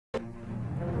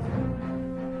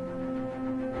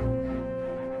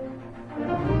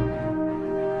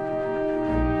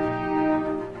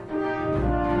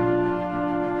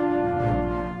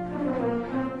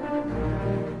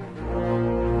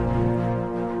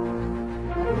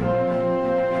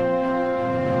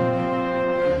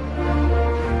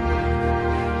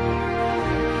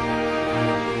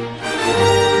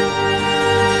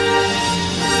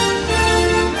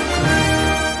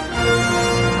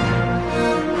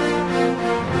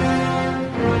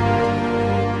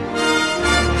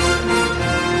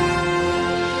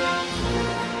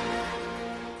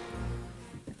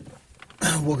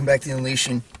back to the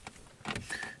Unleashing.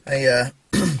 I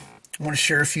want to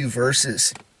share a few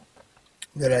verses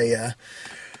that I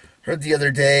heard the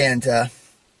other day, and I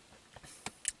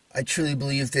truly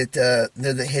believe that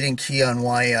they're the hidden key on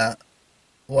why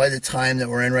the time that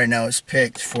we're in right now is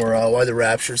picked for why the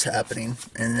rapture is happening,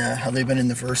 and how they've been in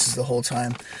the verses the whole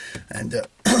time. And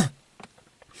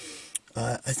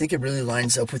I think it really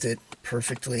lines up with it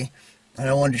perfectly, and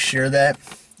I wanted to share that.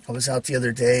 I was out the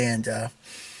other day, and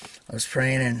I was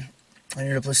praying, and I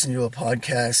ended up listening to a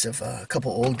podcast of a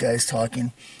couple old guys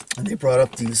talking, and they brought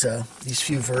up these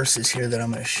few verses here that I'm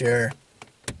going to share.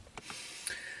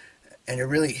 And it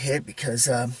really hit because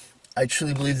I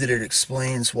truly believe that it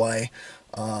explains why,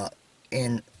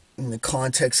 in the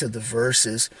context of the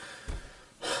verses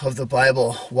of the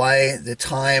Bible, why the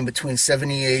time between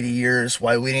 70 and 80 years,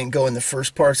 why we didn't go in the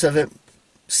first parts of it,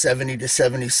 70 to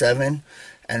 77,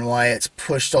 and why it's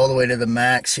pushed all the way to the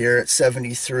max here at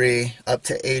 73 up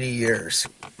to 80 years,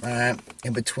 all right,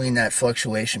 in between that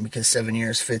fluctuation, because 7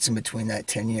 years fits in between that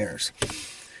 10 years.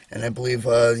 And I believe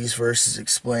these verses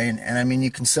explain, and I mean,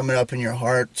 you can sum it up in your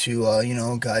heart to, you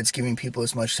know, God's giving people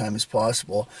as much time as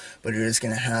possible, but it is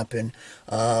going to happen.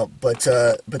 But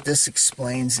this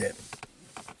explains it,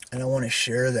 and I want to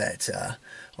share that. I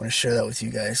want to share that with you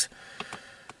guys.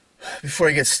 Before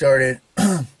I get started,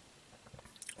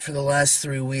 for the last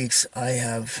 3 weeks, I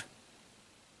have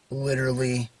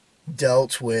literally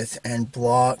dealt with and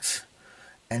blocked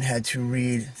and had to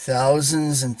read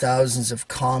thousands and thousands of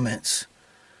comments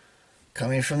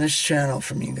coming from this channel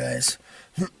from you guys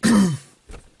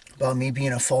about me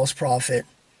being a false prophet,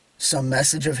 some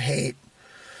message of hate,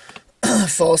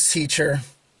 false teacher,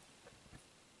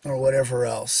 or whatever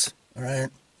else. All right,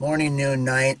 morning, noon,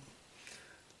 night,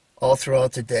 all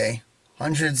throughout the day,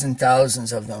 hundreds and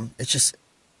thousands of them. It's just,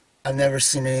 I've never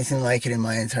seen anything like it in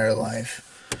my entire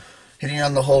life. Hitting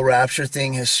on the whole rapture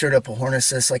thing has stirred up a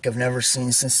hornet's nest like I've never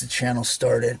seen since the channel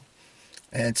started.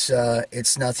 And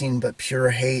it's nothing but pure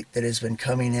hate that has been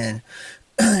coming in,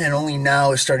 and only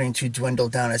now is starting to dwindle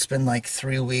down. It's been like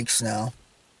 3 weeks now,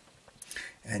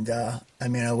 and I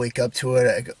mean, I wake up to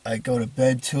it, I go to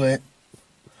bed to it,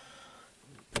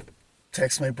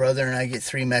 text my brother, and I get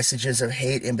 3 messages of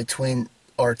hate in between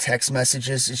our text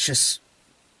messages. It's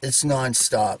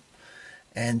nonstop,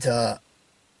 and I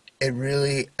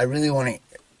really want to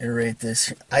iterate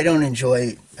this. I don't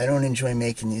enjoy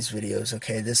making these videos.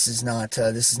 Okay, this is not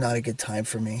a good time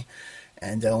for me.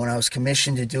 And when I was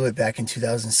commissioned to do it back in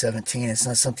 2017, it's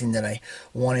not something that I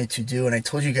wanted to do. And I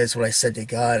told you guys what I said to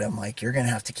God. I'm like, you're gonna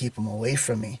have to keep him away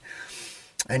from me,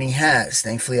 and He has.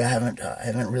 Thankfully, I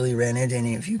haven't really ran into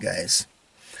any of you guys.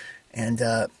 And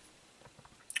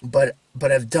but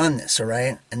I've done this, all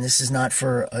right. And this is not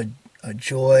for a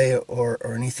joy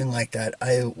or anything like that.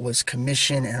 I was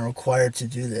commissioned and required to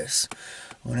do this.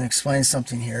 I want to explain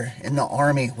something here. In the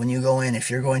Army, when you go in,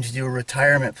 if you're going to do a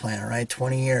retirement plan, right,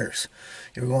 20 years,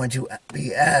 you're going to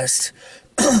be asked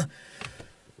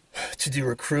to do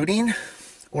recruiting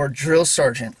or drill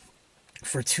sergeant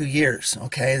for 2 years,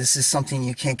 okay? This is something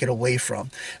you can't get away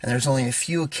from. And there's only a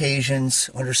few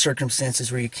occasions under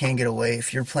circumstances where you can get away.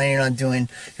 If you're planning on doing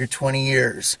your 20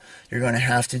 years, you're going to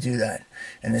have to do that.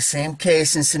 In the same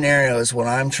case and scenario as what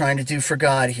I'm trying to do for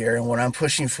God here and what I'm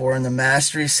pushing for in the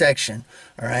mastery section,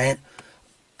 all right,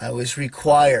 I was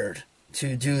required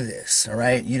to do this, all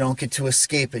right? You don't get to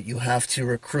escape it. You have to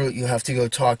recruit. You have to go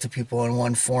talk to people in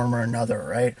one form or another,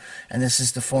 right? And this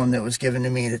is the form that was given to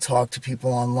me to talk to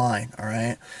people online, all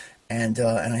right? And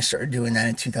I started doing that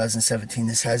in 2017.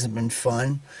 This hasn't been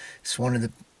fun. It's one of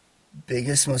the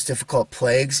biggest, most difficult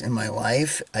plagues in my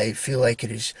life. I feel like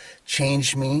it has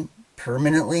changed me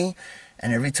permanently,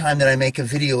 and every time that I make a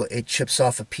video, it chips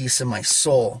off a piece of my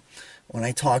soul. When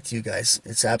I talk to you guys,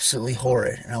 it's absolutely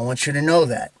horrid, and I want you to know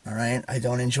that, all right? I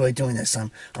don't enjoy doing this.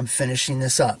 I'm finishing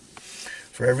this up.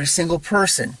 For every single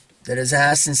person that has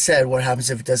asked and said, what happens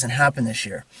if it doesn't happen this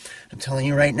year? I'm telling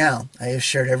you right now, I have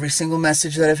shared every single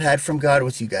message that I've had from God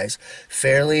with you guys,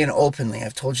 fairly and openly.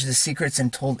 I've told you the secrets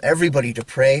and told everybody to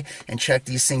pray and check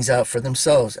these things out for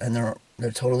themselves, and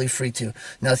they're totally free to.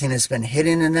 Nothing has been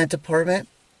hidden in that department.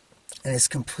 And it's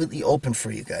completely open for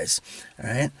you guys, all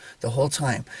right, the whole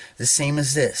time. The same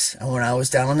as this. And when I was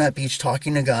down on that beach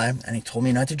talking to God, and He told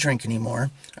me not to drink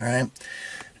anymore, all right.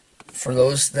 For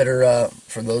those that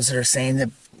are saying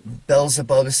that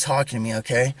Beelzebub is talking to me,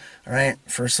 okay, all right.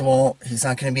 First of all, he's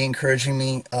not going to be encouraging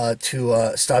me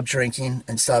to stop drinking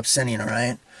and stop sinning, all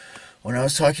right. when I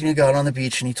was talking to God on the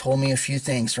beach and he told me a few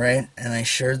things, right? And I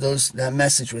shared that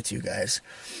message with you guys.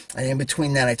 And in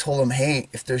between that, I told him, hey,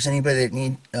 if there's anybody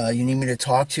that you need me to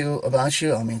talk to about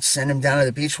you, I mean, send him down to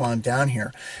the beach while I'm down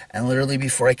here. And literally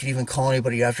before I could even call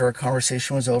anybody after our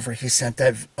conversation was over, he sent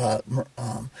that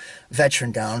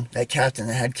veteran down, that captain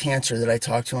that had cancer, that I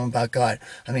talked to him about God.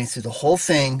 I mean, through the whole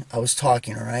thing, I was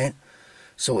talking, all right?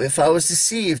 So if I was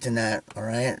deceived in that, all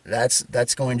right,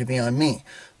 that's going to be on me.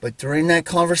 But during that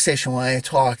conversation when I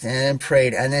talked and then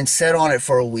prayed and then sat on it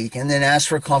for a week and then asked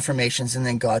for confirmations and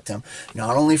then got them,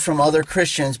 not only from other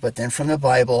Christians, but then from the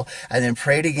Bible, and then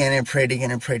prayed again and prayed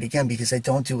again and prayed again, because I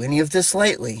don't do any of this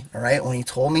lightly, all right? When he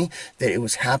told me that it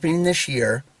was happening this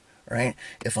year, right,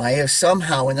 if I have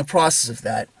somehow in the process of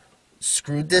that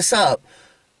screwed this up,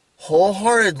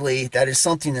 wholeheartedly, that is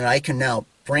something that I can now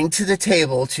bring to the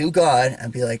table to God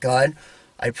and be like, God,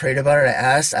 I prayed about it.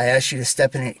 I asked you to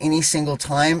step in at any single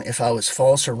time if I was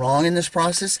false or wrong in this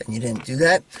process, and you didn't do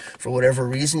that. For whatever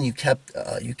reason, you kept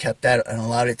that and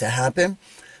allowed it to happen.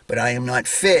 But I am not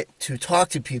fit to talk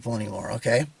to people anymore,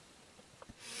 okay?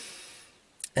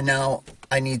 And now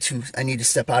I need to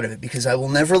step out of it, because I will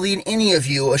never lead any of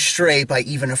you astray by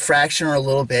even a fraction or a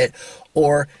little bit,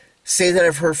 or say that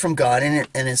I've heard from God and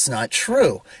it's not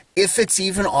true. If it's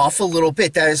even off a little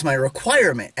bit, that is my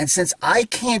requirement. And since I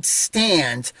can't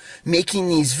stand making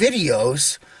these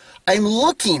videos, I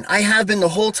have been the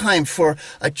whole time, for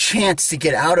a chance to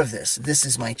get out of this. This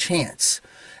is my chance.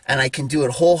 And I can do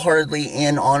it wholeheartedly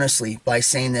and honestly by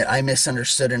saying that I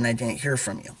misunderstood and I didn't hear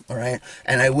from you, all right?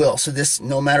 And I will. So this,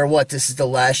 no matter what, this is the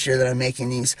last year that I'm making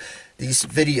these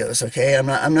videos, okay?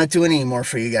 I'm not doing it anymore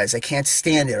for you guys. I can't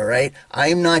stand it, all right?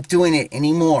 I'm not doing it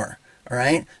anymore, all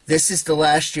right? This is the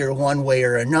last year one way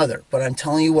or another. But I'm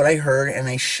telling you what I heard, and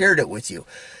I shared it with you.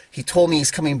 He told me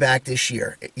he's coming back this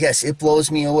year. Yes, it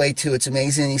blows me away too. It's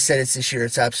amazing he said it's this year.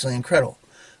 It's absolutely incredible.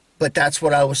 But that's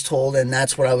what I was told, and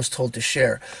that's what I was told to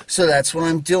share. So that's what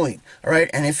I'm doing, all right?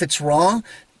 And if it's wrong,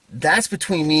 that's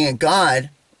between me and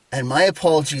God, and my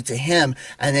apology to him,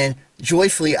 and then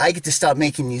joyfully I get to stop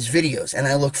making these videos, and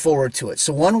I look forward to it.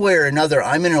 So one way or another,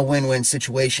 I'm in a win-win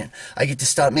situation. I get to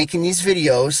stop making these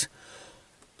videos,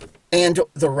 and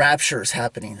the rapture is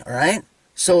happening, all right?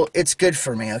 So it's good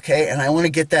for me, okay? And I want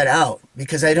to get that out,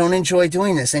 because I don't enjoy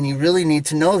doing this, and you really need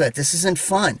to know that. This isn't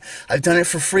fun. I've done it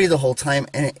for free the whole time,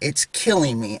 and it's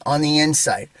killing me on the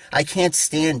inside. I can't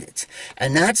stand it.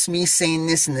 And that's me saying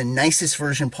this in the nicest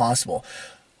version possible.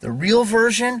 The real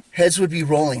version, heads would be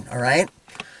rolling, all right?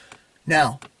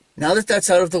 Now that that's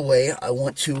out of the way, I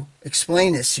want to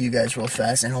explain this to you guys real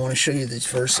fast, and I want to show you these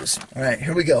verses. All right,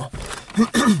 here we go.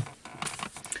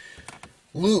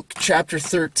 Luke chapter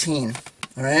 13.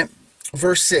 All right,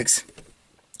 verse 6.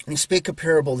 And he spake a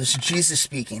parable. This is Jesus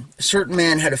speaking. A certain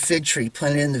man had a fig tree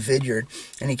planted in the vineyard,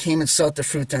 and he came and sought the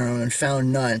fruit thereof and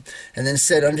found none, and then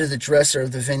said unto the dresser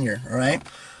of the vineyard. All right,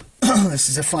 this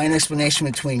is a fine explanation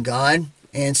between God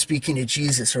and speaking to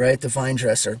Jesus, all right, the vine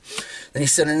dresser. Then he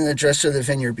said unto the dresser of the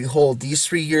vineyard, Behold, these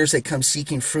 3 years they come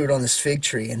seeking fruit on this fig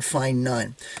tree, and find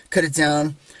none. Cut it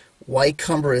down, why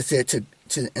cumbereth it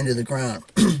into the ground?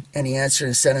 And he answered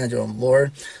and said unto him,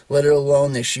 Lord, let it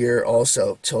alone this year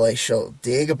also, till I shall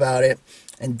dig about it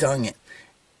and dung it.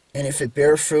 And if it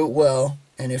bear fruit, well,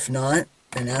 and if not,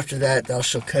 then after that thou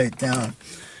shalt cut it down.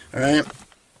 All right?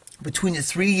 Between the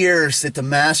 3 years that the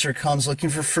master comes looking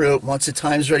for fruit, once the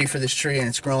time's ready for this tree and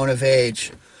it's growing of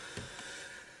age,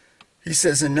 he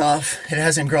says, enough. It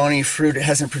hasn't grown any fruit. It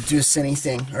hasn't produced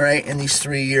anything, all right, in these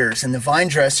 3 years. And the vine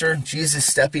dresser, Jesus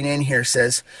stepping in here,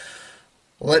 says,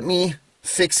 let me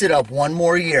fix it up one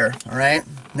more year, all right?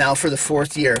 Now for the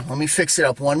 4th year. Let me fix it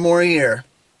up one more year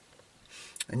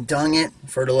and dung it,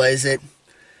 fertilize it,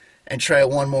 and try it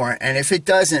one more. And if it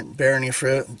doesn't bear any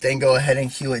fruit, then go ahead and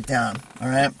hew it down, all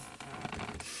right?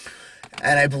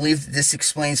 And I believe that this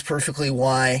explains perfectly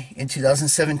why in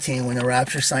 2017 when the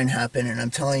rapture sign happened, and I'm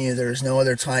telling you there's no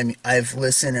other time I've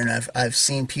listened and I've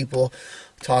seen people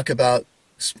talk about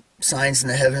signs in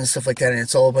the heavens and stuff like that, and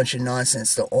it's all a bunch of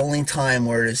nonsense. The only time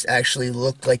where it has actually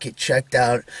looked like it checked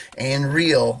out and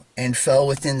real and fell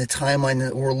within the timeline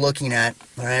that we're looking at,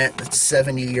 all right, that's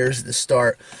 70 years at the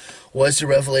start, was the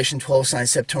Revelation 12 sign,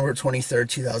 September 23rd,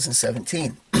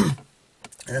 2017.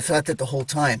 And I thought that the whole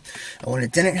time. And when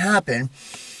it didn't happen,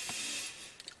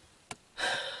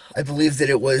 I believe that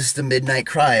it was the midnight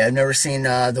cry. I've never seen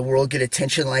the world get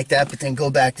attention like that, but then go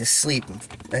back to sleep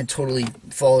and totally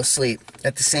fall asleep.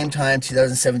 At the same time,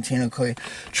 2017, okay,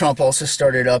 Trump also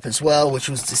started up as well, which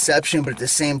was deception, but at the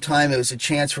same time, it was a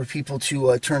chance for people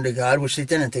to turn to God, which they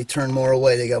didn't. They turned more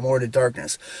away. They got more to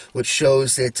darkness, which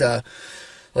shows that,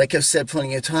 like I've said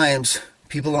plenty of times,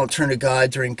 People don't turn to God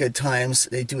during good times.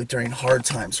 They do it during hard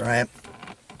times, right?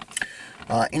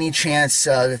 Any chance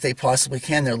that they possibly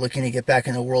can, they're looking to get back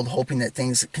in the world, hoping that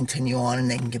things continue on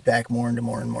and they can get back more into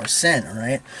more and more sin, all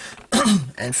right?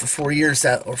 And for 4 years,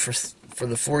 for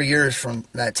the 4 years from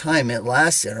that time, it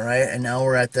lasted, all right? And now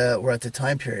we're at the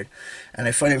time period. And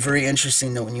I find it very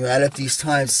interesting that when you add up these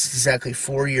times, it's exactly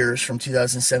 4 years from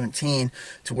 2017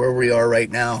 to where we are right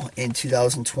now in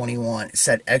 2021. It's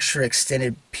that extra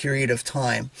extended period of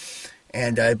time.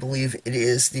 And I believe it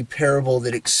is the parable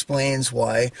that explains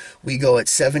why we go at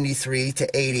 73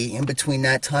 to 80 in between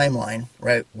that timeline,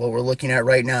 right? What we're looking at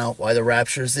right now, why the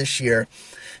rapture is this year,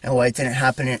 and why it didn't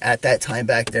happen at that time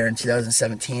back there in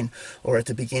 2017 or at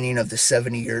the beginning of the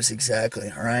 70 years exactly,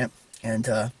 all right? And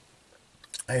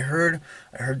I heard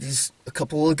a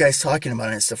couple of guys talking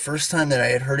about it. It's the first time that I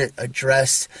had heard it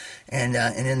addressed and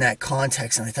in that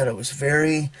context, and I thought it was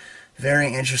very,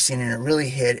 very interesting, and it really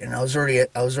hit. And I was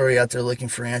already out there looking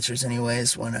for answers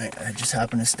anyways when I just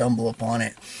happened to stumble upon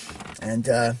it, and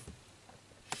I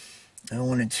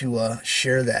wanted to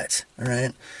share that, all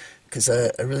right? Because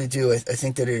I really do. I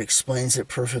think that it explains it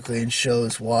perfectly and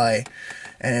shows why.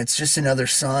 And it's just another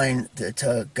sign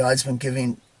that God's been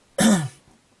giving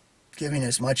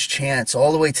as much chance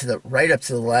all the way to right up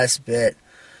to the last bit,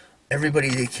 everybody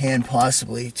they can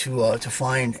possibly to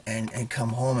find and come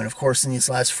home. And of course, in these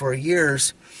last 4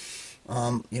 years,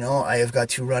 I have got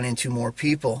to run into more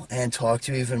people and talk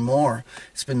to even more.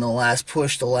 It's been the last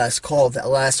push, the last call, that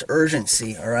last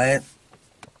urgency, all right?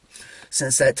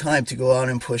 Since that time to go out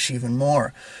and push even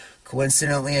more.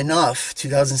 Coincidentally enough,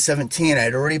 2017, I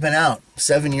had already been out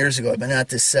 7 years ago. I've been at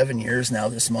this 7 years now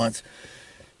this month,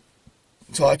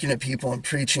 talking to people and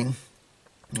preaching.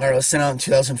 I was sent out in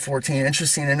 2014.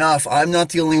 Interesting enough, I'm not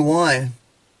the only one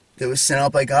that was sent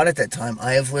out by God at that time.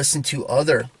 I have listened to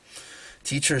other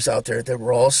teachers out there that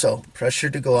were also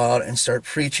pressured to go out and start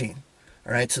preaching,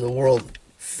 all right, to the world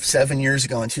 7 years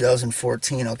ago in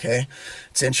 2014, okay?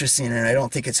 It's interesting, and I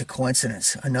don't think it's a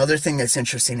coincidence. Another thing that's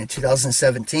interesting, in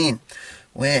 2017,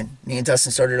 when me and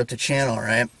Dustin started up the channel,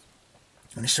 right?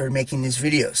 And I started making these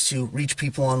videos to reach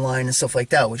people online and stuff like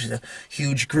that, which is a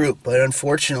huge group. But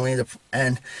unfortunately,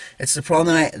 and it's the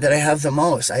problem that I have the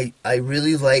most. I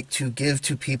really like to give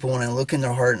to people when I look in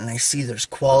their heart and I see there's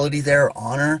quality there,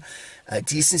 honor,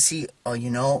 decency,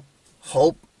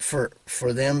 hope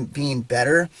for them being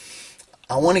better.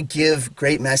 I want to give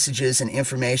great messages and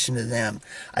information to them.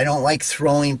 I don't like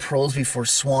throwing pearls before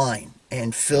swine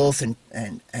and filth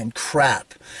and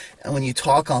crap. And when you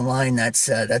talk online, that's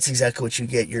exactly what you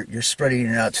get. You're spreading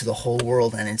it out to the whole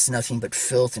world, and it's nothing but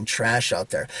filth and trash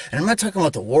out there. And I'm not talking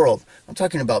about the world. I'm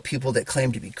talking about people that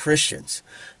claim to be Christians.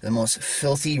 The most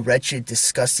filthy, wretched,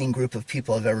 disgusting group of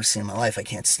people I've ever seen in my life. I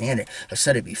can't stand it. I've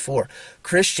said it before.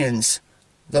 Christians,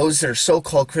 those that are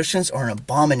so-called Christians, are an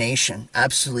abomination.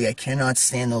 Absolutely, I cannot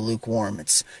stand the lukewarm.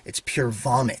 It's pure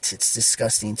vomit. It's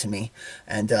disgusting to me.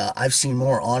 And I've seen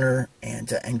more honor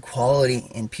and quality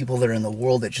in people that are in the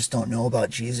world that just don't know about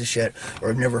Jesus yet, or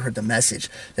have never heard the message,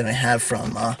 than I have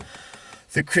from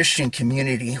the Christian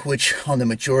community, which on the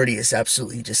majority is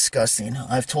absolutely disgusting.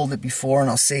 I've told it before, and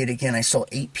I'll say it again. I saw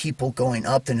 8 people going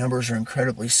up. The numbers are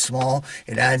incredibly small.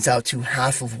 It adds out to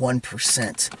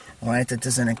 0.5%. All right, that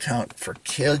doesn't account for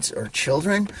kids or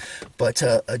children, but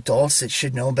adults that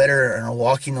should know better and are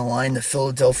walking the line. The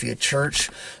Philadelphia church,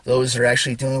 those that are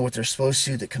actually doing what they're supposed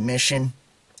to, the commission,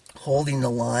 holding the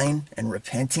line and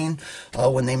repenting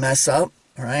when they mess up.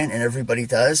 All right, and everybody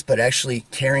does, but actually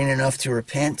caring enough to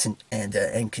repent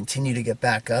and continue to get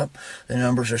back up. The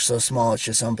numbers are so small; it's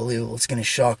just unbelievable. It's going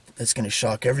to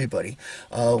shock everybody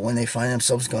when they find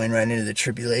themselves going right into the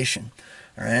tribulation.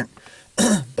 All right,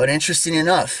 but interesting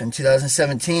enough, in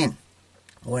 2017,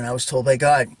 when I was told by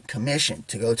God, commissioned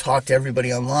to go talk to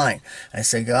everybody online, I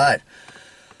said, God,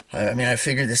 I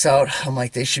figured this out. I'm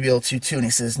like, they should be able to too, and He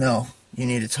says, no. You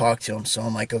need to talk to them. So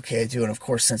I'm like, okay, I do. And of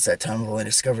course, since that time, I've only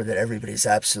discovered that everybody's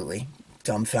absolutely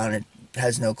dumbfounded,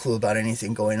 has no clue about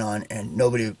anything going on, and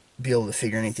nobody will be able to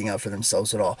figure anything out for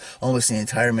themselves at all. Almost the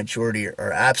entire majority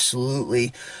are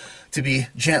absolutely, to be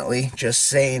gently just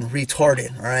saying,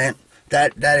 retarded, all right?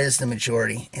 That is the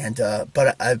majority. And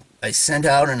but I sent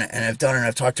out and I've done it, and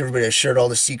I've talked to everybody. I shared all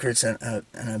the secrets, and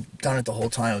I've done it the whole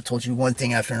time. I've told you one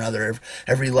thing after another,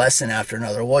 every lesson after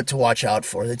another, what to watch out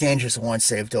for, the dangers of once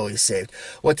saved, always saved,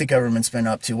 what the government's been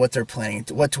up to, what they're planning,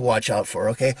 what to watch out for,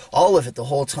 okay? All of it, the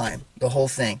whole time, the whole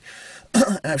thing.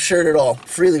 And I've shared it all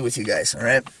freely with you guys, all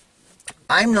right?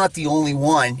 I'm not the only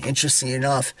one, interestingly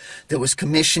enough, that was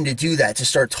commissioned to do that, to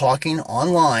start talking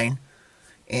online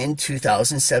in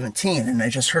 2017. And I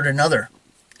just heard another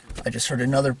I just heard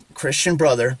another Christian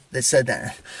brother that said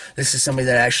that. This is somebody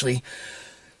that actually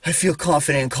I feel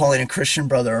confident in calling a Christian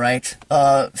brother, right?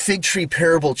 Fig Tree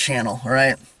Parable Channel, all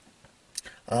right?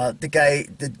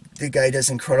 The guy does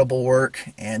incredible work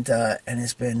and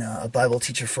has been a Bible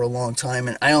teacher for a long time.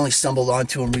 And I only stumbled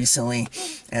onto him recently,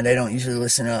 and I don't usually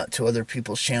listen to other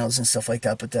people's channels and stuff like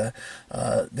that. But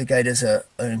the guy does an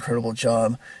incredible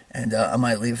job, and I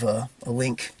might leave a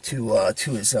link to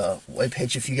his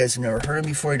webpage if you guys have never heard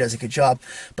him before. He does a good job.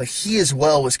 But he as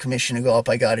well was commissioned to go up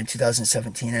by God in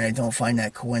 2017, and I don't find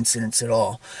that coincidence at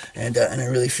all. And I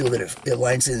really feel that it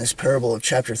lines in this parable of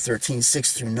chapter 13,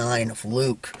 6 through 9 of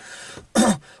Luke,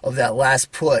 of that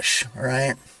last push, all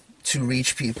right, to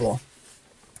reach people.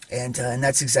 And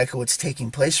that's exactly what's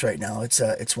taking place right now.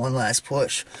 It's one last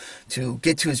push to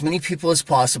get to as many people as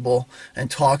possible and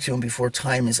talk to them before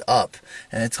time is up.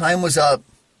 And the time was up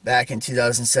back in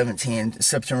 2017,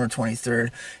 September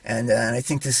 23rd, and I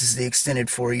think this is the extended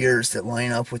 4 years that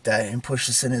line up with that and push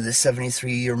us into the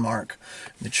 73-year mark.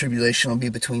 The tribulation will be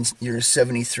between years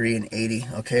 73 and 80,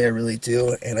 okay? I really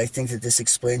do, and I think that this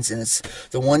explains, and it's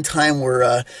the one time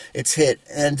where it's hit.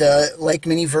 And like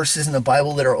many verses in the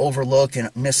Bible that are overlooked and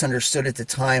misunderstood at the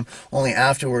time, only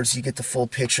afterwards you get the full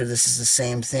picture. This is the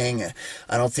same thing.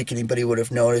 I don't think anybody would have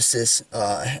noticed this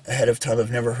ahead of time. I've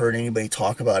never heard anybody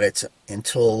talk about it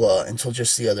until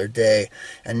just the other day.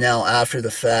 And now after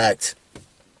the fact,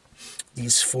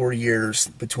 these 4 years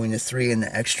between the 3 and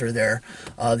the extra there,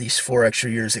 these 4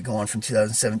 extra years that go on from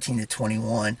 2017 to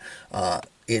 21,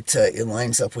 it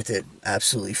lines up with it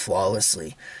absolutely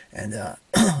flawlessly. And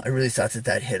I really thought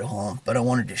that hit home, but I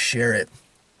wanted to share it.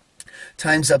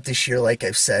 Time's up this year, like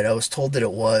I've said. I was told that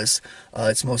it was.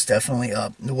 It's most definitely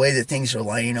up. The way that things are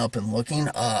lining up and looking,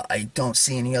 I don't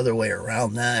see any other way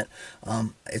around that.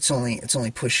 It's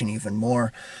only pushing even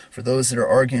more. For those that are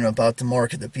arguing about the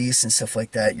mark of the beast and stuff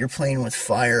like that, you're playing with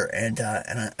fire, and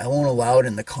I won't allow it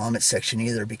in the comment section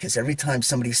either, because every time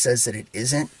somebody says that it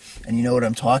isn't, and you know what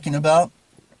I'm talking about,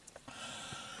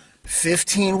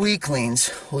 15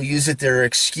 weaklings will use it their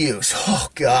excuse, oh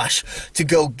gosh, to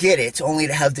go get it, only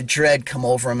to have the dread come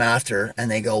over them after,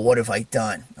 and they go, what have I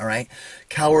done? All right?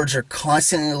 Cowards are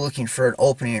constantly looking for an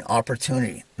opening, an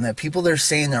opportunity. And the people that are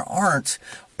saying there aren't,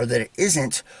 or that it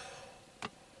isn't,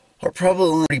 are probably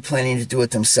already planning to do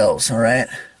it themselves, all right?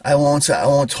 I won't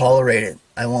tolerate it.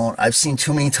 I won't. I've seen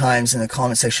too many times in the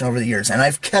comment section over the years, and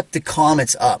I've kept the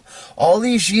comments up all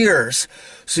these years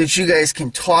so that you guys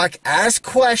can talk, ask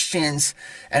questions,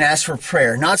 and ask for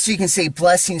prayer. Not so you can say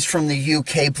blessings from the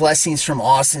UK, blessings from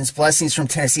Austin, blessings from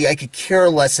Tennessee. I could care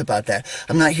less about that.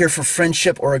 I'm not here for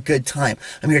friendship or a good time.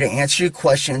 I'm here to answer your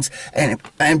questions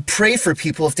and pray for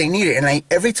people if they need it. And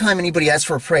every time anybody asks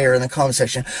for a prayer in the comment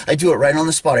section, I do it right on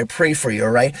the spot. I pray for you,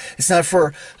 all right? It's not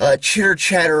for chitter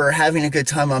chatter or having a good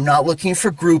time. I'm not looking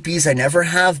for groupies. I never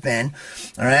have been,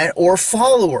 all right? Or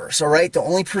followers, all right? The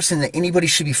only person that anybody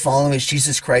should be following is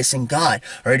Jesus Christ and God,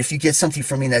 all right? If you get something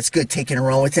from me, that's good. Take it and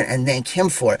run with it and thank him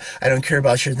for it. I don't care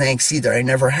about your thanks either. I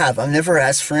never have. I've never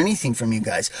asked for anything from you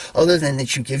guys other than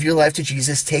that you give your life to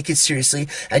Jesus, take it seriously,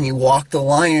 and you walk the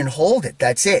line and hold it.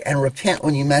 That's it. And repent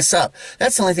when you mess up.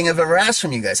 That's the only thing I've ever asked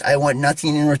from you guys. I want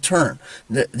nothing in return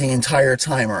the entire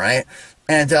time, all right?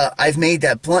 And I've made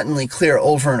that bluntly clear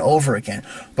over and over again.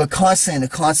 But constantly in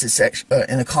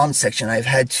the comment section, I've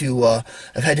had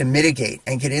to mitigate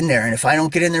and get in there. And if I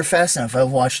don't get in there fast enough,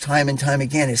 I've watched time and time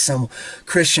again as some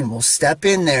Christian will step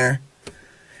in there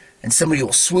and somebody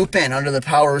will swoop in under the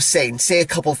power of Satan, say a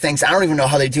couple things. I don't even know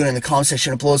how they do it in the comment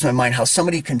section. It blows my mind how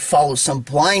somebody can follow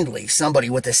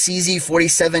somebody with a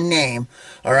CZ47 name,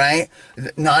 all right?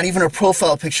 Not even a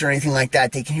profile picture or anything like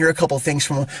that. They can hear a couple things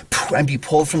from them and be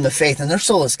pulled from the faith, and their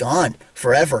soul is gone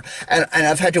forever. And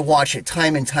I've had to watch it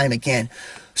time and time again.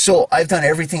 So I've done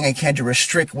everything I can to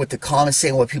restrict what the comments say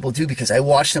and what people do, because I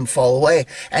watch them fall away.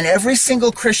 And every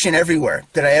single Christian everywhere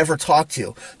that I ever talk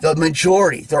to, the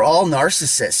majority, they're all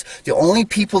narcissists. The only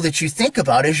people that you think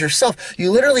about is yourself.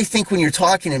 You literally think when you're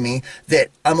talking to me that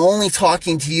I'm only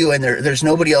talking to you and there's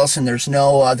nobody else, and there's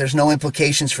no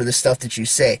implications for the stuff that you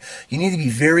say. You need to be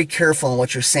very careful in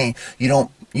what you're saying. You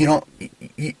don't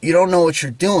know what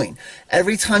you're doing.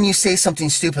 Every time you say something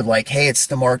stupid like, hey, it's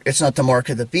not the mark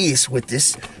of the beast, with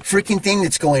this freaking thing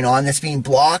that's going on, that's being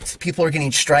blocked, people are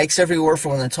getting strikes everywhere for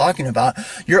what they're talking about,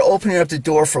 you're opening up the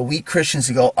door for weak Christians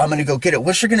to go, I'm going to go get it,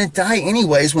 which are going to die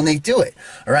anyways when they do it,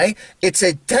 all right? It's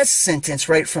a death sentence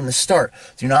right from the start.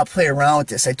 Do not play around with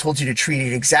this. I told you to treat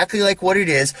it exactly like what it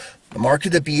is, the mark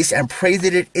of the beast, and pray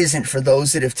that it isn't for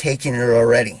those that have taken it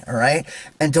already, all right?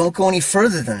 And don't go any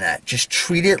further than that. Just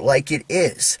treat it like it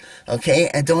is, okay?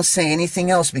 And don't say anything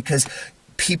else, because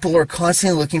people are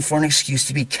constantly looking for an excuse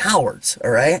to be cowards, all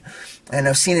right? And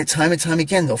I've seen it time and time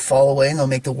again. They'll fall away and they'll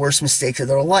make the worst mistakes of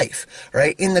their life,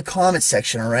 right? In the comment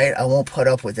section, all right? I won't put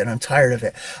up with it. I'm tired of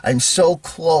it. I'm so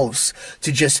close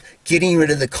to just getting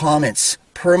rid of the comments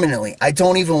permanently. I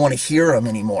don't even want to hear them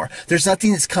anymore. There's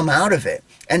nothing that's come out of it.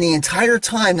 And the entire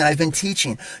time that I've been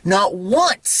teaching, not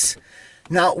once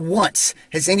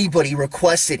has anybody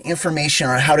requested information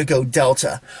on how to go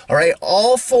Delta. All right?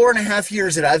 All 4.5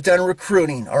 years that I've done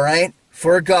recruiting, all right,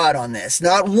 for God on this,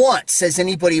 not once has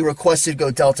anybody requested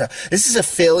go Delta. This is a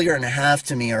failure and a half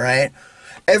to me, all right?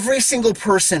 Every single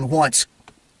person wants,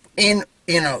 in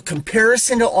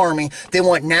comparison to Army, they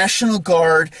want National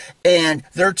Guard and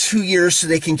their 2 years so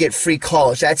they can get free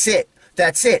college. That's it.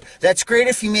 That's it. That's great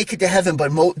if you make it to heaven,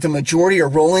 but the majority are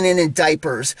rolling in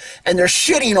diapers and they're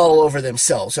shitting all over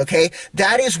themselves, okay?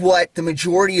 That is what the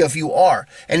majority of you are.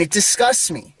 And it disgusts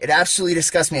me. It absolutely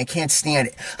disgusts me. I can't stand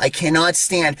it. I cannot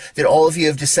stand that all of you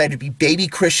have decided to be baby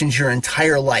Christians your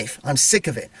entire life. I'm sick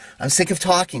of it. I'm sick of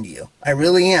talking to you. I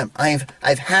really am.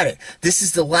 I've had it. This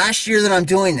is the last year that I'm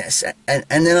doing this, and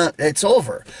then it's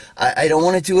over. I don't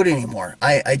want to do it anymore.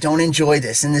 I don't enjoy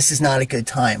this, and this is not a good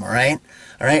time, all right?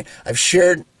 All right, I've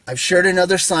shared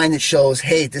another sign that shows,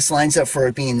 hey, this lines up for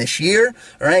it being this year,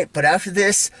 all right? But after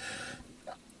this,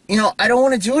 I don't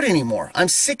want to do it anymore. I'm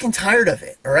sick and tired of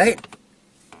it, all right?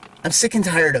 I'm sick and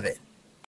tired of it.